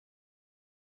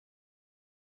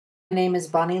My name is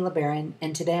Bonnie LeBaron,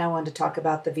 and today I want to talk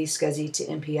about the VSCSI to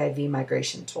NPIV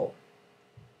Migration Tool.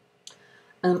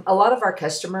 A lot of our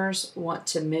customers want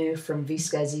to move from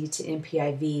VSCSI to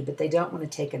NPIV, but they don't want to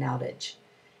take an outage.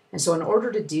 And so in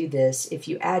order to do this, if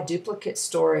you add duplicate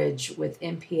storage with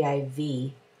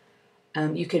NPIV,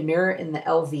 you can mirror in the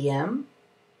LVM,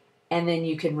 and then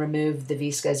you can remove the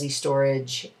VSCSI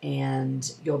storage,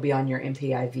 and you'll be on your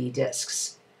NPIV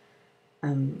disks.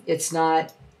 It's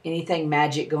not anything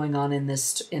magic going on in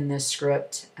this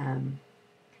script.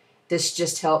 This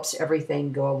just helps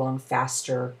everything go along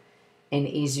faster and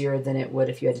easier than it would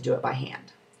if you had to do it by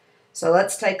hand. So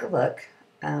let's take a look.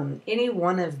 Any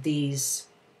one of these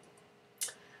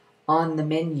on the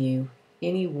menu,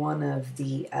 any one of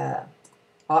the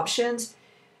options,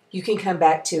 you can come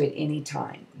back to at any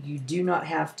time. You do not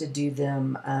have to do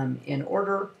them in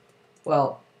order.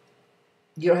 Well,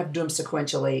 you don't have to do them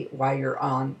sequentially while you're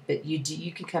on, but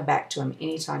you can come back to them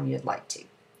anytime you'd like to.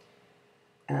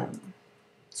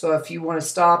 So if you want to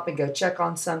stop and go check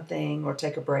on something or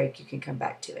take a break, you can come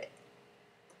back to it.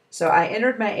 So I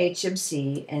entered my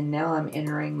HMC, and now I'm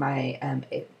entering my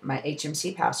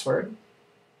HMC password.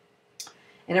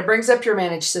 And it brings up your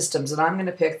managed systems, and I'm going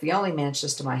to pick the only managed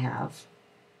system I have.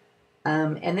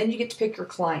 And then you get to pick your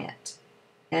client.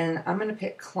 And I'm going to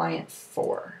pick client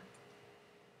 4.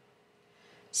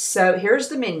 So here's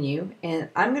the menu, and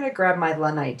I'm going to grab my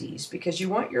LUN IDs because you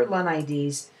want your LUN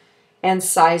IDs and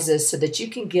sizes so that you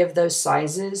can give those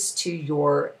sizes to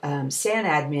your SAN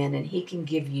admin, and he can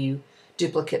give you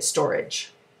duplicate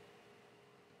storage.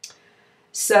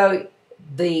 So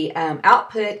the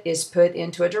output is put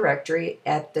into a directory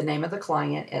at the name of the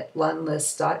client at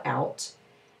lunlist.out,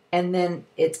 and then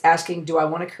it's asking, do I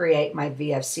want to create my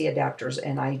VFC adapters?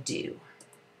 And I do.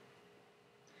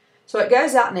 So it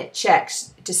goes out and it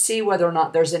checks to see whether or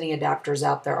not there's any adapters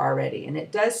out there already. And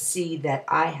it does see that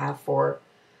I have 4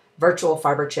 virtual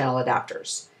fiber channel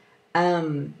adapters.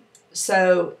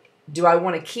 So do I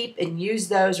want to keep and use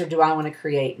those, or do I want to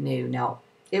create new? Now,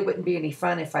 it wouldn't be any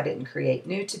fun if I didn't create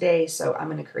new today, so I'm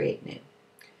going to create new.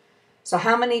 So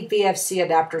how many VFC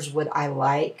adapters would I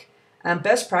like?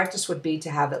 Best practice would be to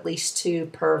have at least 2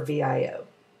 per VIO.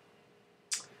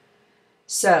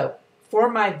 So for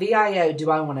my VIO,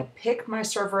 do I want to pick my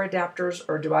server adapters,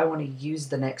 or do I want to use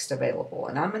the next available?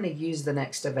 And I'm going to use the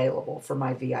next available for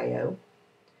my VIO.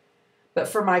 But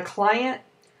for my client,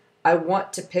 I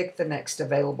want to pick the next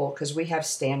available because we have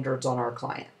standards on our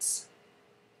clients.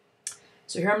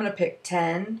 So here I'm going to pick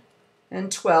 10 and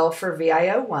 12 for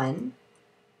VIO 1,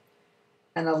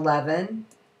 and 11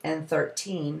 and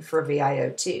 13 for VIO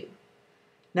 2.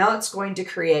 Now it's going to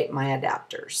create my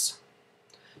adapters.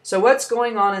 So what's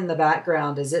going on in the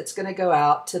background is it's going to go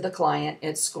out to the client.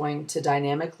 It's going to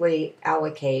dynamically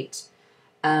allocate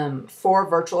 4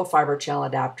 virtual fiber channel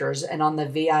adapters, and on the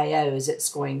VIOs, it's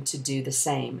going to do the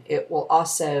same. It will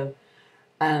also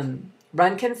run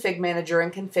config manager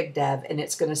and config dev, and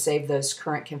it's going to save those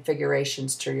current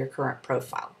configurations to your current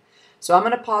profile. So I'm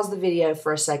going to pause the video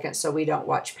for a second so we don't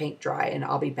watch paint dry, and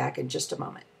I'll be back in just a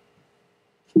moment.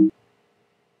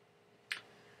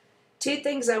 2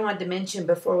 things I wanted to mention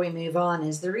before we move on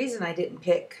is the reason I didn't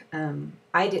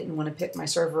want to pick my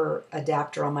server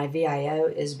adapter on my VIO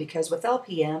is because with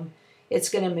LPM, it's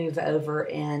going to move over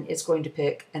and it's going to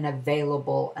pick an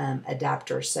available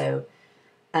adapter. So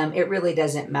it really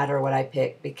doesn't matter what I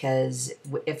pick, because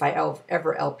if I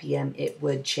ever LPM, it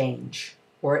would change,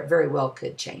 or it very well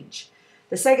could change.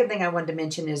 The second thing I wanted to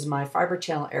mention is my fiber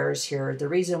channel errors here. The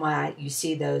reason why you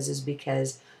see those is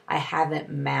because I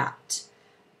haven't mapped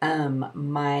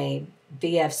my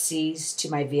VFCs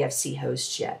to my VFC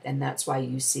host yet, and that's why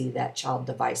you see that child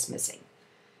device missing.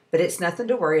 But it's nothing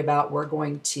to worry about. We're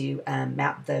going to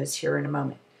map those here in a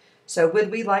moment. So would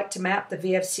we like to map the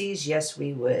VFCs? Yes,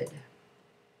 we would.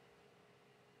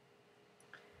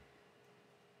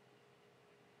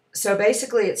 So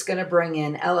basically it's going to bring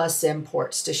in LSM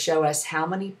ports to show us how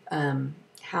many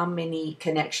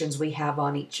connections we have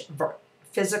on each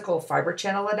physical fiber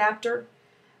channel adapter.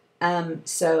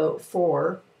 So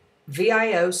for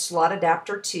VIO slot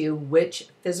adapter 2, which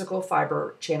physical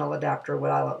fiber channel adapter would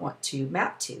I want to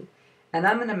map to? And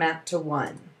I'm going to map to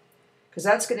 1, because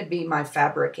that's going to be my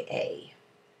fabric A.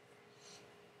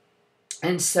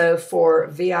 And so for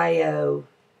VIO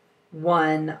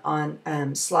 1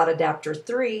 on slot adapter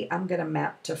 3, I'm going to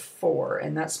map to 4,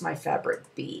 and that's my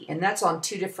fabric B. And that's on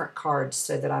 2 different cards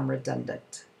so that I'm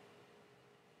redundant.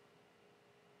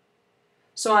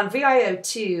 So on VIO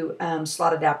 2,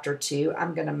 slot adapter 2,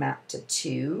 I'm going to map to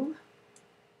 2.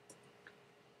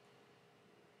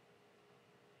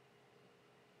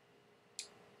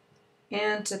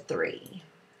 And to 3.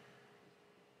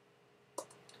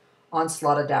 on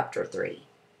slot adapter 3.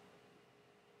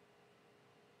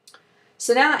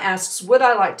 So now it asks, would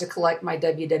I like to collect my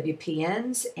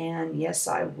WWPNs? And yes,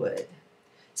 I would.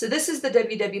 So this is the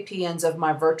WWPNs of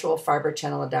my virtual fiber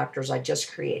channel adapters I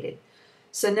just created.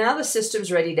 So now the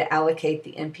system's ready to allocate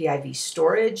the NPIV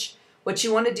storage. What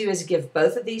you want to do is give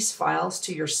both of these files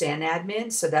to your SAN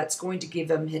admin. So that's going to give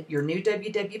him your new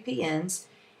WWPNs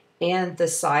and the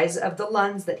size of the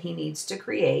LUNs that he needs to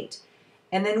create.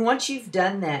 And then once you've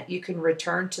done that, you can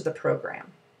return to the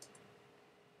program.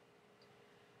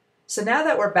 So now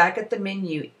that we're back at the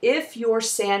menu, if your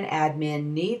SAN admin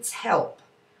needs help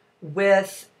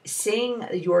with seeing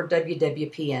your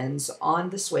WWPNs on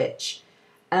the switch,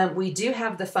 we do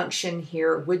have the function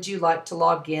here, would you like to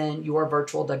log in your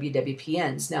virtual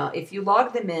WWPNs? Now, if you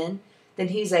log them in, then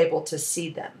he's able to see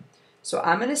them. So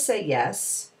I'm going to say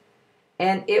yes,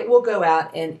 and it will go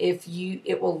out, and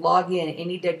it will log in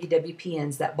any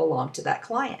WWPNs that belong to that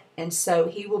client. And so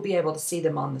he will be able to see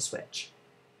them on the switch.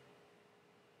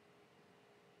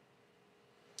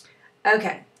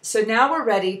 Okay, so now we're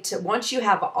ready to, once you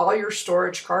have all your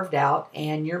storage carved out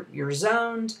and you're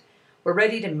zoned, we're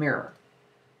ready to mirror.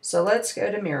 So let's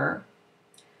go to mirror.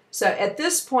 So at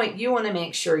this point, you want to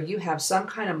make sure you have some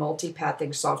kind of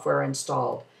multipathing software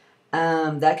installed.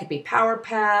 That could be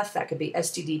PowerPath, that could be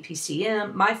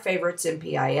STD-PCM. My favorite's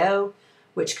NPIO,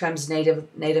 which comes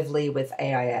natively with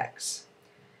AIX.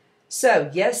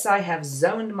 So yes, I have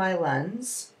zoned my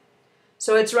LUNs.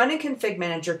 So it's running Config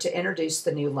Manager to introduce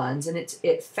the new LUNs, and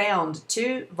it found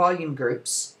 2 volume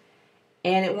groups,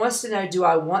 and it wants to know, do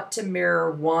I want to mirror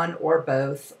one or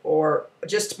both, or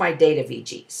just my data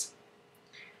VGs?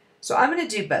 So I'm going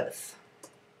to do both,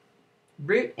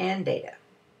 root and data.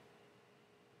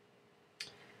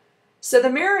 So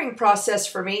the mirroring process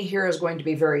for me here is going to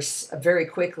be very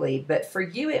quickly, but for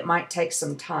you it might take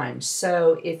some time.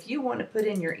 So if you want to put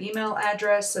in your email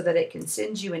address so that it can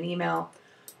send you an email,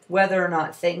 whether or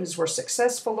not things were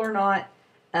successful or not,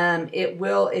 it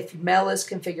will, if mail is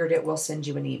configured, it will send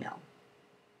you an email.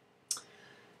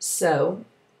 So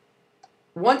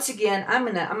once again, I'm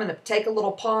gonna take a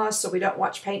little pause so we don't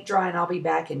watch paint dry, and I'll be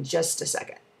back in just a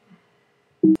second.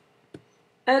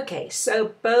 Okay,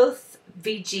 so both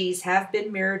VGs have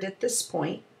been mirrored at this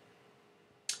point.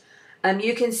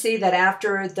 You can see that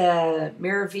after the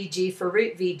mirror VG for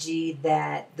root VG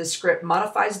that the script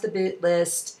modifies the boot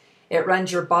list. It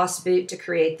runs your boss boot to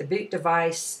create the boot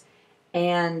device,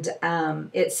 and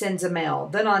it sends a mail.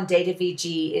 Then on data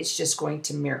VG, it's just going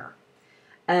to mirror.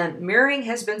 Mirroring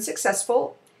has been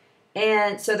successful,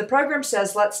 and so the program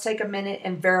says, let's take a minute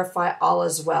and verify all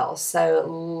is well. So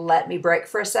let me break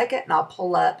for a second, and I'll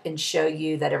pull up and show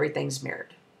you that everything's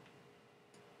mirrored.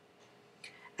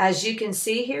 As you can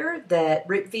see here, that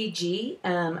root VG,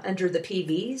 under the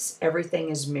PVs, everything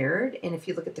is mirrored, and if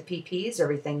you look at the PPs,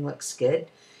 everything looks good.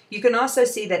 You can also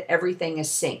see that everything is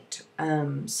synced,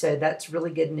 so that's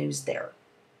really good news there.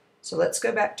 So let's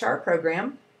go back to our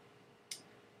program.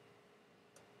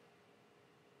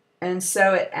 And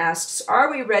so it asks,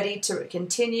 are we ready to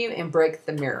continue and break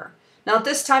the mirror? Now at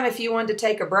this time, if you wanted to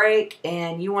take a break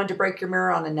and you wanted to break your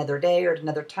mirror on another day or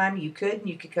another time, you could, and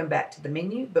you could come back to the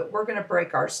menu, but we're going to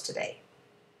break ours today.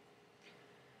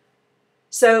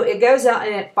 So it goes out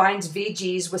and it finds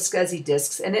VGs with SCSI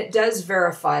disks, and it does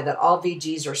verify that all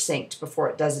VGs are synced before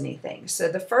it does anything. So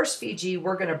the first VG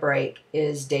we're going to break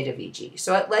is data VG.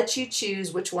 So it lets you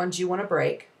choose which ones you want to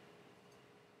break.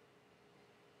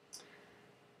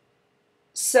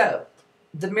 So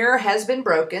the mirror has been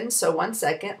broken. So 1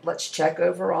 second, let's check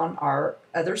over on our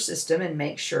other system and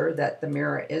make sure that the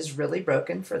mirror is really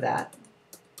broken for that.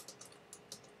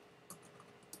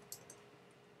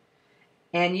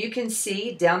 And you can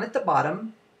see down at the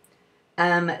bottom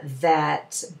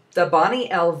that the Bonnie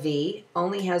LV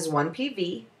only has 1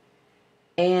 PV,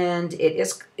 and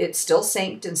it's still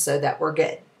synced, and so that we're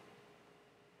good.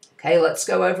 Okay, let's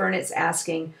go over, and it's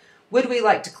asking, would we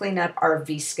like to clean up our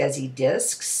VSCSI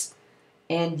disks?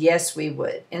 And yes, we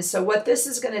would. And so what this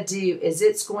is going to do is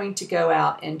it's going to go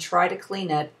out and try to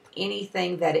clean up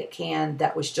anything that it can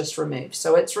that was just removed.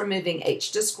 So it's removing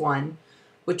HDisk1,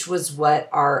 which was what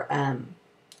our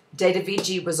data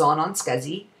VG was on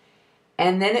SCSI,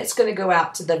 and then it's going to go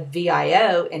out to the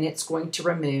VIO, and it's going to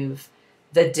remove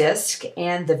the disk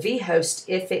and the vhost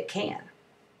if it can.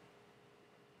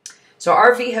 So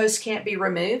our vhost can't be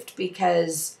removed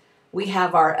because we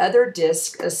have our other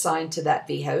disk assigned to that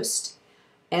vhost,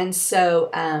 and so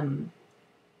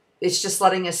it's just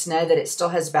letting us know that it still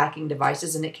has backing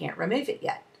devices and it can't remove it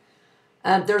yet.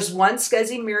 There's 1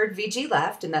 SCSI mirrored VG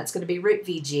left, and that's going to be root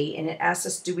VG, and it asks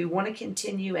us, do we want to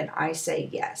continue, and I say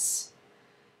yes.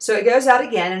 So it goes out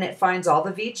again and it finds all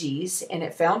the VGs and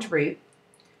it found root.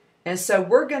 And so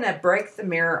we're going to break the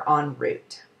mirror on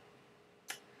root.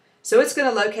 So it's going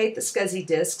to locate the SCSI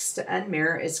disks to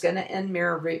unmirror. It's going to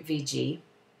unmirror root VG.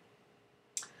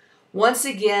 Once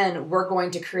again, we're going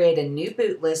to create a new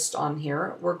boot list on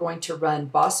here. We're going to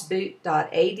run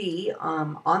bossboot.ad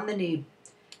on the new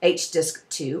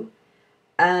HDisk2.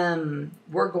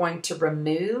 We're going to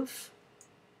remove,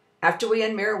 after we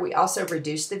unmirror, we also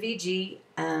reduce the VG.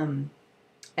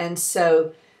 And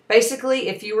so basically,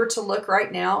 if you were to look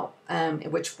right now,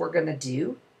 which we're going to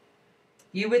do,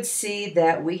 you would see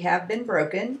that we have been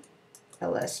broken,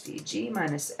 LSVG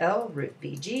minus L root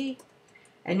VG,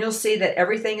 and you'll see that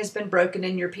everything has been broken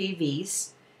in your PVs.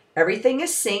 Everything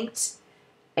is synced,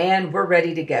 and we're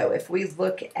ready to go. If we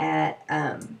look at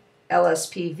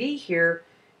LSPV here,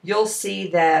 you'll see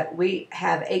that we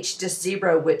have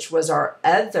HDisk0, which was our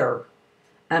other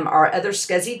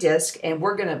SCSI disk, and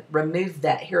we're going to remove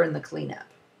that here in the cleanup.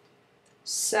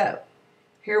 So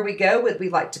here we go. Would we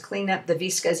like to clean up the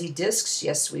VSCSI disks?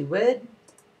 Yes, we would.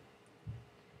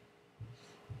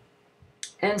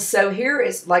 And so here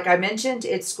is, like I mentioned,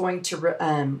 it's going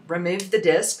to remove the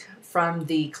disk from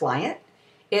the client.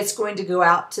 It's going to go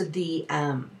out to the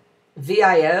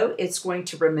VIO. It's going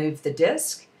to remove the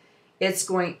disk.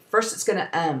 First it's going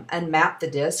to unmap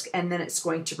the disk, and then it's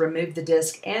going to remove the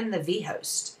disk and the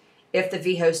vhost if the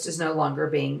vhost is no longer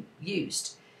being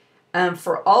used.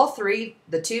 For all three,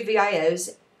 the two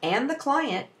VIOs and the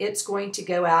client, it's going to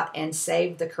go out and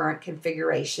save the current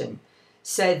configuration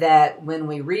so that when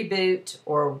we reboot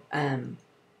or in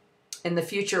the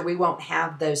future, we won't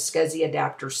have those SCSI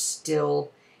adapters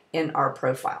still in our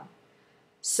profile.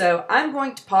 So I'm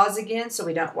going to pause again so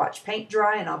we don't watch paint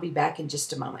dry, and I'll be back in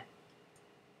just a moment.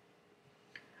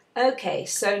 Okay,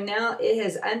 so now it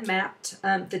has unmapped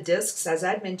the disks, as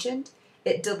I mentioned.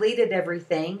 It deleted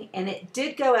everything, and it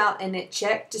did go out and it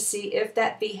checked to see if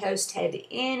that vhost had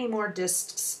any more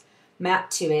disks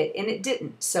mapped to it, and it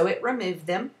didn't, so it removed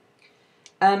them.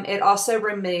 It also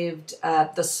removed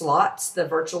the slots, the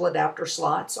virtual adapter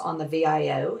slots on the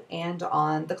VIO and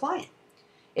on the client.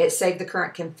 It saved the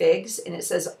current configs, and it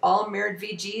says all mirrored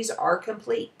VGs are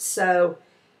complete. So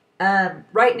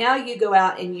right now you go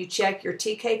out and you check your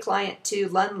TK-client2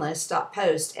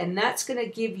 lunlist.post, and that's going to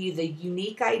give you the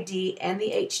unique ID and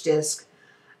the HDisk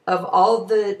of all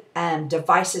the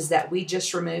devices that we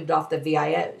just removed off the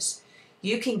VIOs.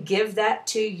 You can give that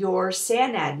to your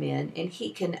SAN admin, and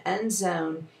he can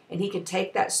unzone, and he can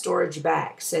take that storage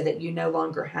back so that you no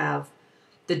longer have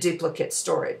the duplicate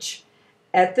storage.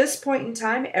 At this point in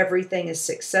time, everything is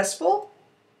successful,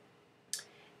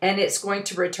 and it's going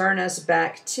to return us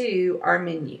back to our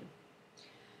menu.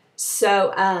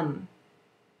 So,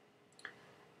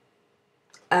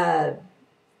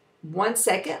 1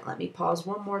 second, let me pause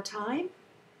one more time.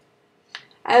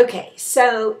 Okay,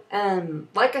 so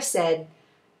like I said,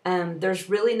 there's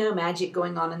really no magic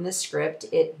going on in this script.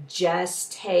 It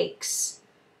just takes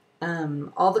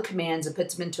all the commands and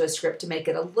puts them into a script to make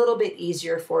it a little bit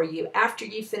easier for you. After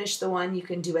you finish the one, you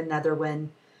can do another one.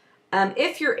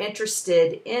 If you're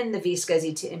interested in the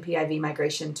VSCSI to NPIV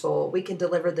Migration Tool, we can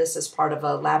deliver this as part of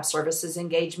a lab services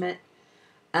engagement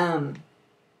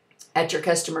at your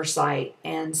customer site.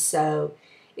 And so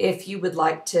if you would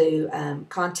like to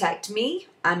contact me,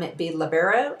 I'm at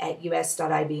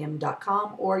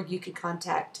blibero@us.ibm.com, or you could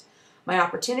contact my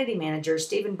opportunity manager,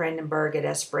 Stephen Brandenburg, at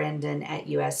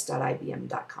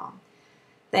sbrandon@us.ibm.com.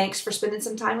 Thanks for spending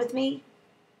some time with me.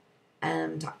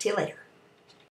 Talk to you later.